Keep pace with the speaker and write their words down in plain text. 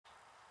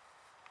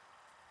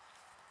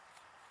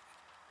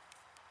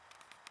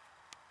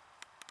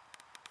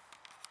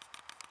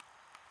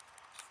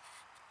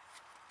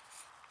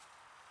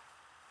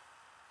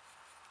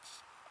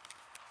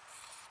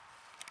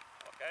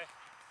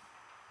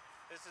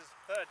This is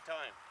third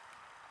time.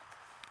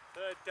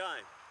 Third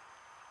time.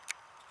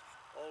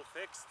 All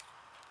fixed.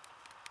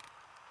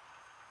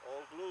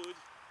 All glued.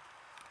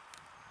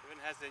 Even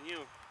has a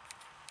new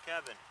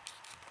cabin.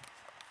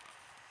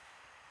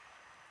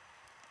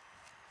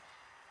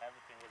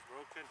 Everything was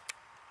broken.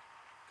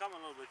 Come a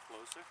little bit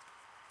closer.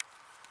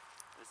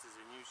 This is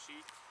a new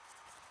sheet.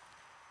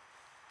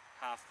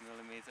 0.5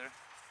 millimeter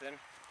thin.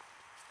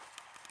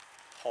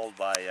 Held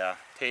by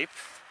tape.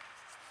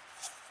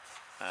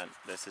 And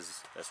this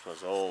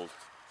was all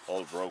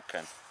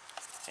broken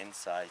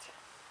inside.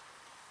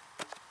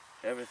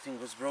 Everything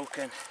was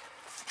broken,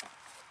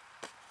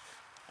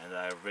 and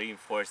I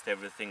reinforced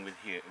everything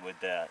with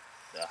the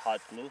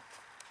hot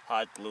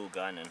glue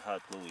gun, and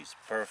hot glue is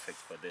perfect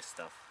for this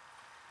stuff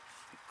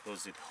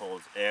because it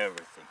holds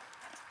everything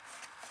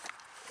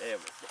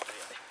really.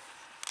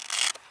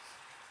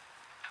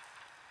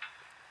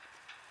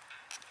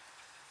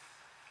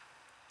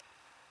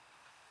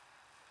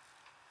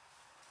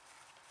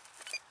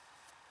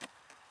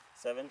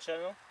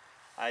 7-channel.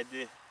 I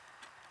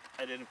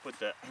didn't put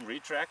the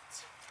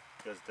retract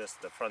because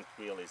the front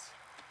wheel is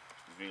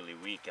really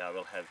weak. I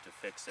will have to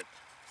fix it.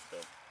 So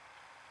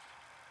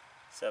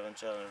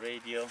 7-channel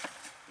radio,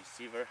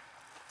 receiver,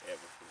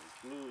 everything is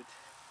glued.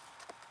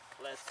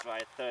 Let's try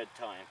third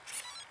time,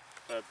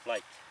 third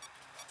flight.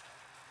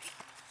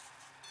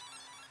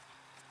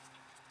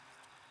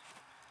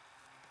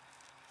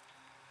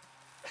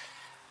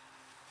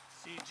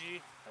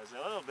 CG is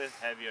a little bit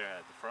heavier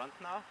at the front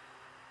now.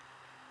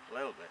 A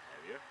little bit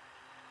heavier,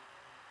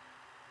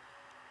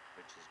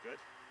 which is good.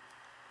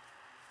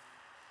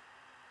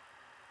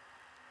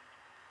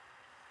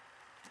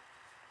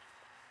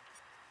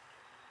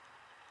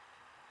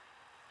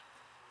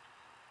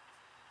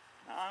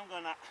 Now I'm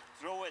gonna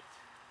throw it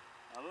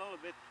a little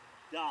bit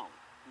down,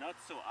 not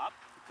so up,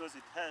 because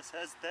it has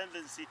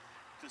tendency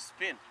to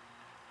spin,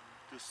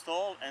 to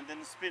stall and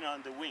then spin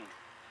on the wing.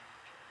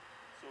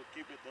 So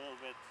keep it a little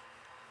bit.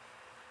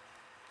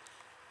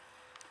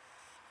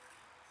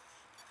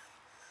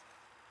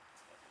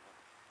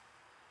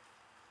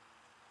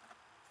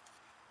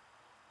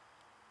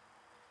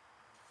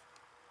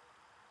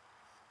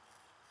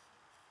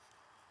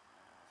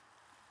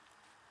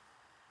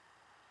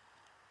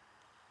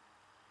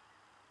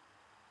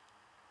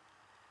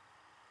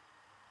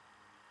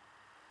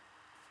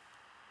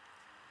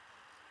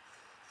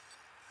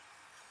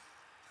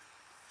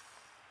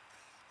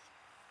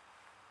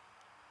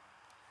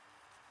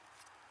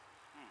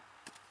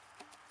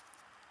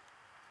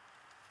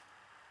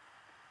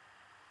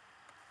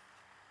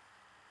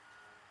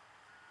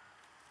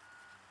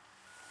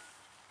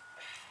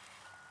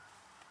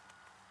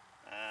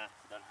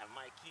 Don't have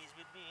my keys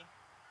with me.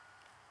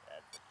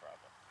 That's the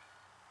problem.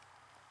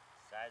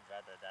 Side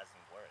rudder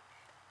doesn't work.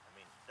 I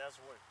mean, it does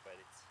work, but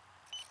it's...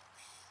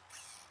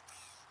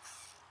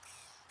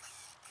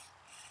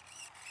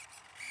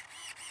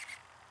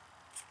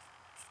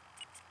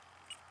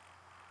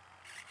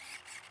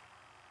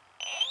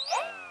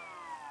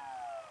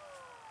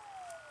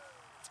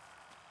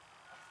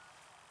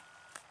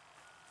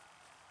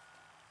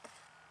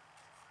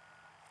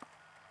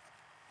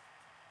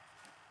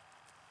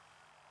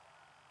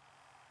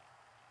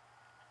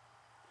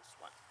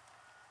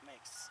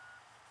 makes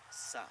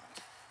sound.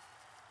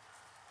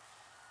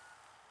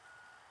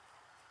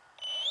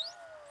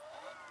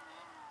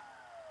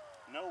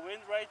 No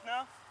wind right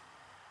now.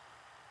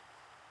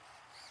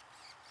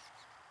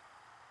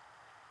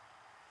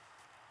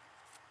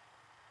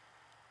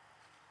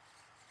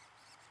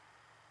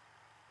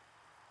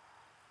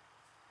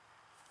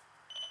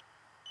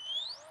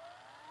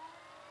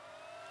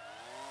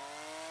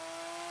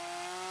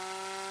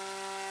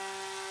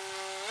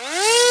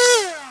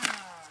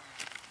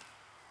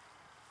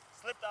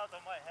 Slipped out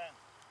of my hand.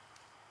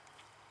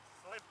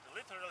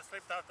 Literally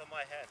slipped out of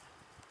my hand.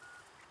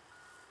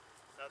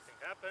 Nothing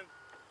happened,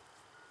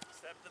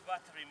 except the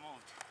battery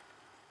moved.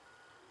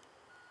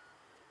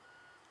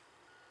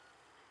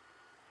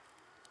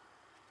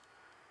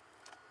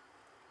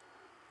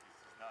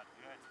 This is not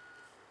good.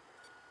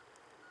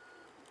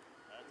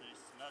 Battery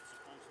is not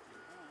supposed to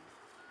move.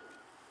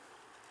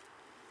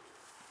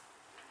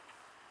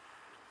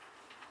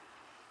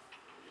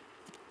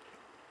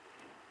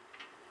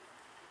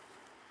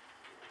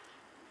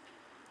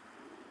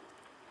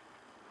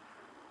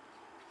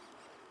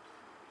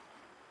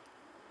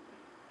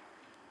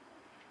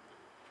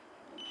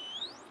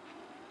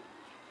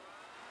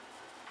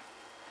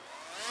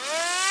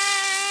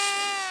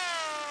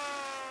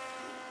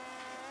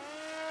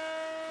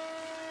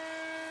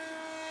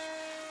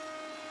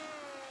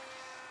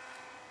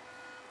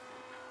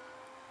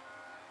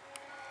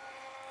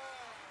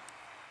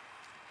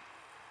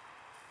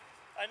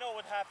 I know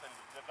what happened.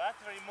 The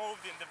battery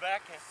moved in the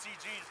back and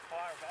CG is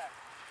far back.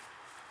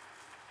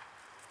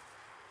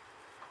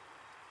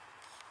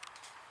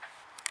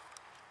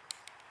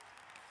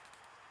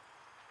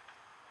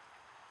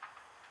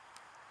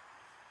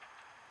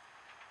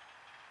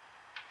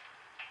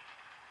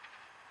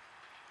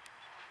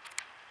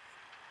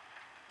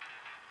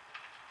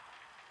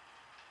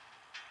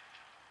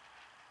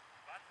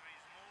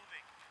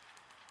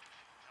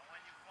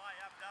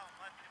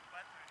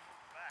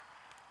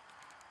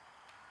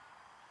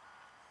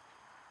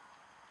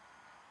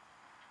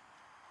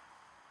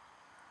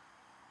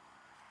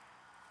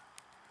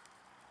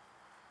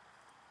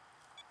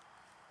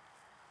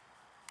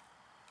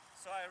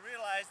 So I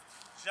realized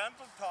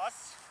gentle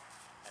toss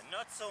and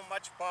not so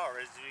much power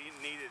is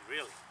needed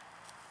really.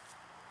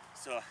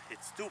 So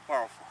it's too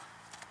powerful.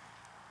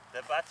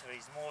 The battery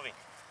is moving.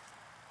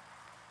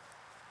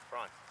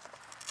 Front.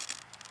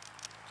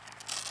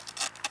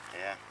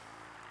 Yeah.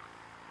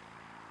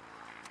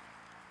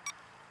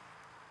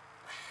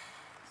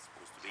 It's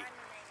supposed to be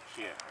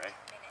here, right?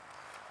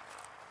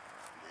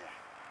 There.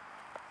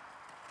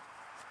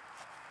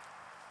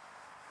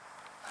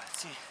 Let's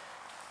see.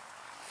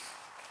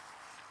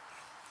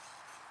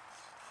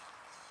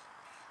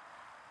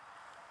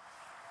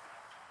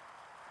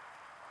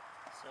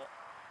 So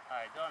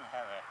I don't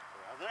have a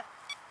rudder.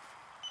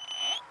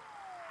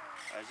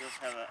 I just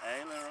have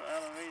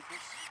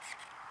elevators.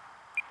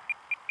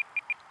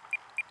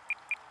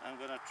 I'm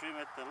gonna trim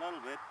it a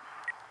little bit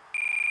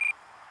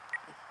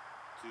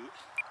to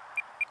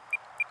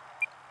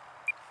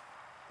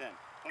 10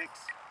 clicks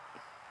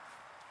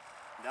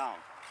down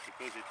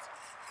because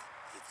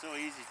it's so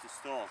easy to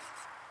stall.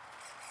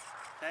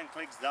 10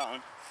 clicks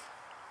down.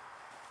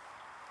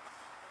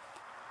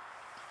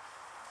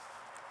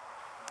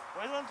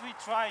 Why don't we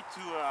try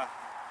to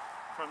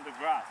from the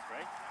grass,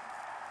 right?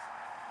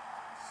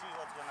 See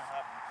what's gonna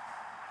happen.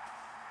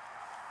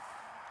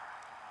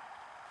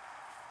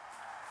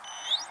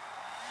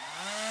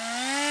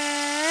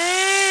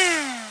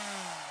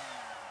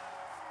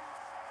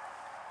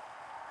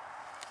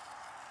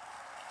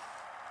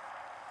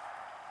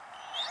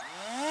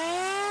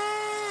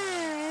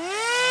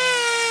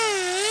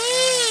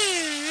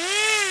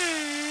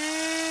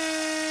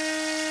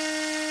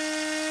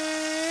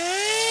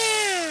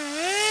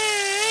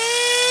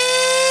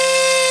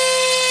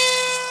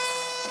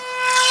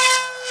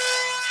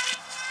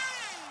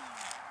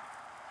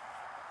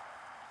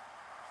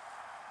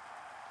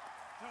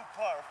 Too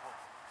powerful.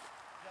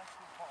 Just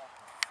too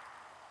powerful.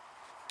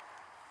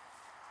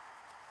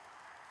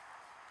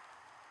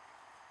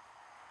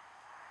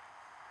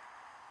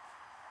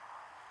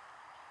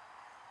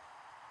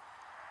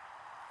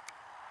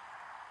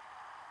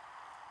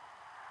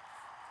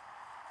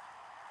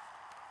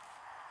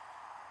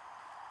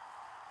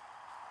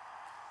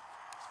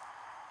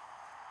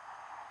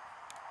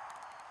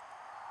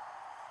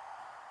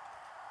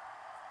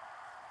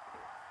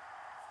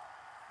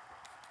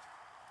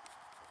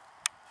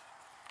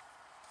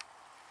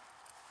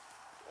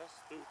 Just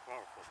too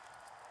powerful.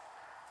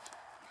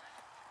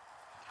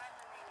 Time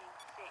remaining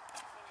 6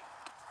 minutes.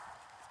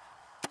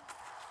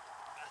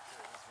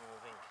 Battery is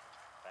moving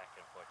back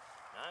and forth.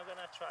 Now I'm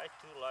gonna try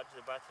to lodge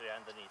the battery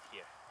underneath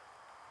here.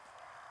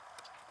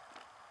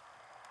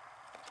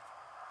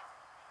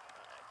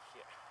 Right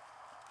here.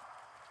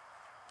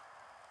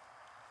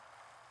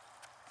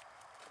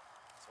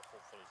 So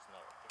hopefully it's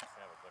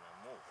never gonna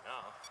move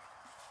now.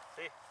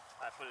 See,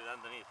 I put it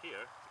underneath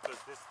here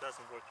because this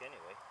doesn't work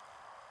anyway.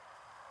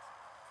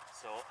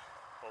 So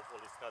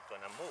hopefully it's not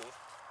gonna move.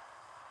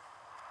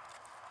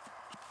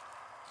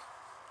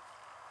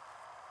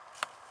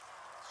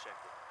 Let's check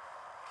it.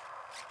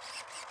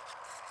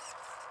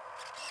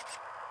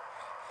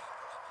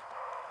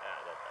 Yeah,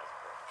 that does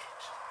work.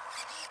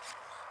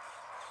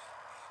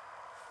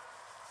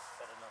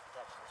 Better not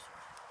touch this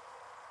one.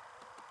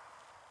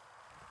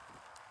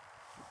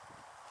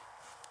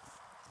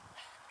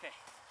 Okay.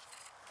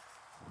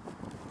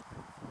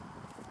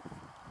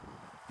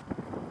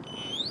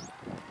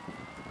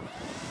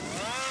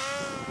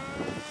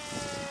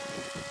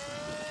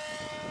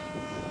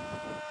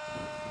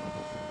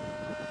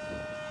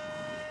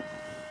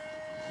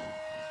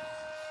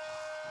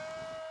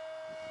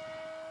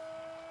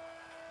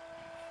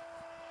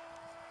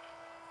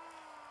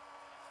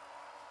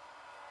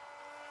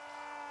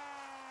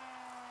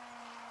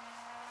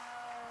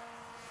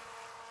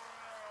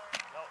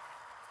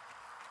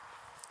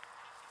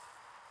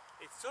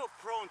 It's so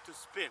prone to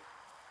spin.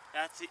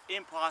 That's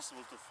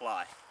impossible to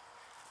fly.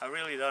 I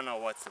really don't know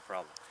what's the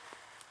problem.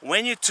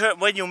 When you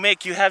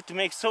have to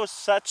make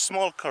such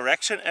small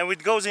correction, and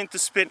it goes into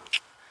spin.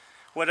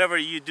 Whatever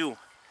you do,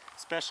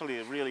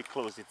 especially really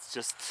close, it's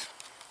just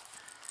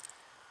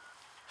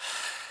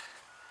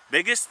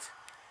biggest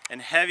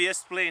and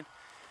heaviest plane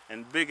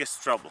and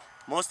biggest trouble.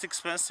 Most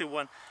expensive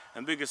one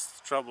and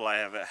biggest trouble I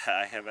have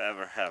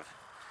ever have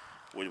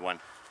with one.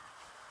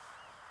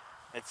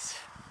 It's,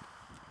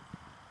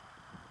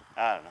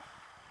 I don't know,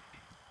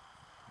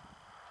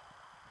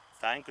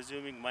 time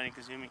consuming, money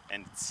consuming,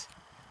 and it's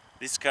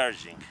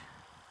discouraging.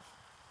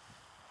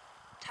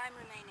 Time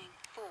remaining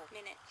 4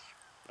 minutes.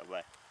 Bye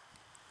bye.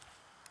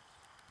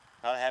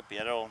 Not happy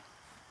at all.